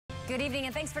Good evening,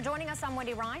 and thanks for joining us. I'm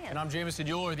Wendy Ryan. And I'm Jamison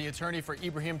Euler. The attorney for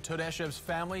Ibragim Todashev's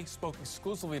family spoke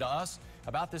exclusively to us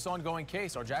about this ongoing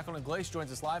case. Our Jacqueline Glace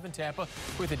joins us live in Tampa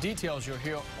with the details you'll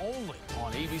hear only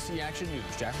on ABC Action News.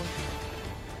 Jacqueline?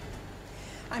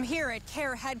 I'm here at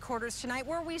CARE headquarters tonight,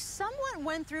 where we somewhat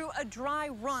went through a dry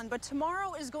run, but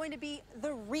tomorrow is going to be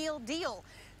the real deal.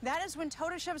 That is when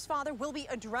Todashev's father will be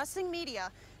addressing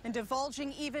media and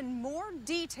divulging even more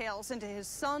details into his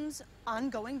son's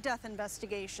ongoing death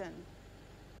investigation.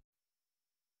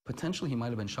 Potentially, he might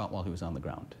have been shot while he was on the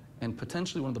ground, and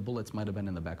potentially one of the bullets might have been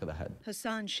in the back of the head.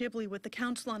 Hassan Shibli with the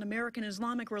Council on American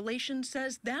Islamic Relations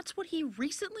says that's what he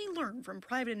recently learned from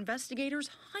private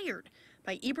investigators hired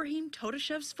by Ibragim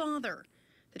Todashev's father.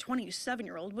 The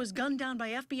 27-year-old was gunned down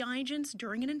by FBI agents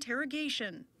during an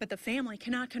interrogation. But the family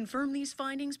cannot confirm these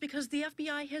findings because the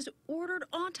FBI has ordered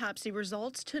autopsy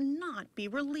results to not be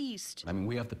released. I mean,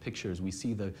 we have the pictures. We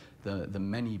see the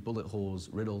many bullet holes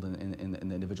riddled in the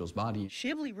individual's body.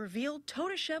 Shibli revealed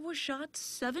Todashev was shot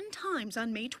 7 times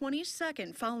on May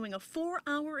 22nd following a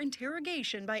 4-hour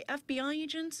interrogation by FBI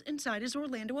agents inside his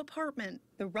Orlando apartment.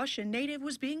 The Russian native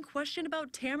was being questioned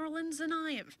about Tamerlan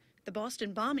Tsarnaev, the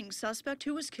Boston bombing suspect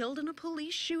who was killed in a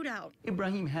police shootout.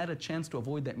 Ibragim had a chance to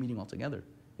avoid that meeting altogether.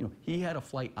 You know, he had a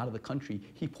flight out of the country.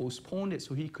 He postponed it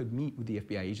so he could meet with the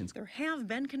FBI agents. There have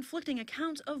been conflicting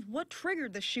accounts of what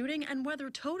triggered the shooting and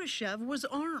whether Todashev was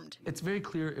armed. It's very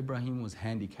clear Ibragim was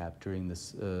handicapped during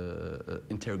this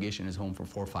interrogation in his home for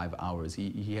 4 or 5 hours.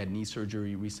 He had knee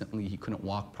surgery recently. He couldn't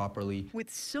walk properly.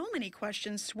 With so many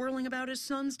questions swirling about his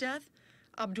son's death,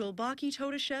 Abdulbaki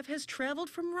Todashev has traveled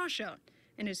from Russia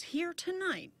and is here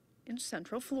tonight in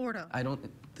Central Florida. I don't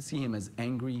see him as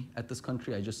angry at this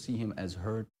country. I just see him as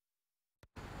hurt.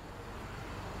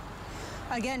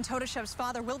 Again, Todashev's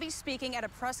father will be speaking at a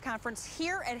press conference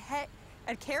here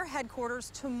at CARE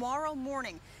headquarters tomorrow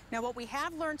morning. Now, what we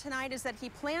have learned tonight is that he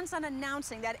plans on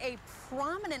announcing that a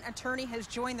prominent attorney has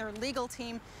joined their legal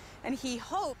team, and he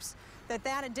hopes that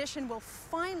that addition will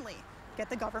finally get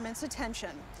the government's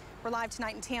attention. We're live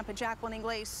tonight in Tampa. Jacqueline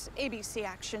Glace, ABC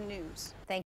Action News. Thank you.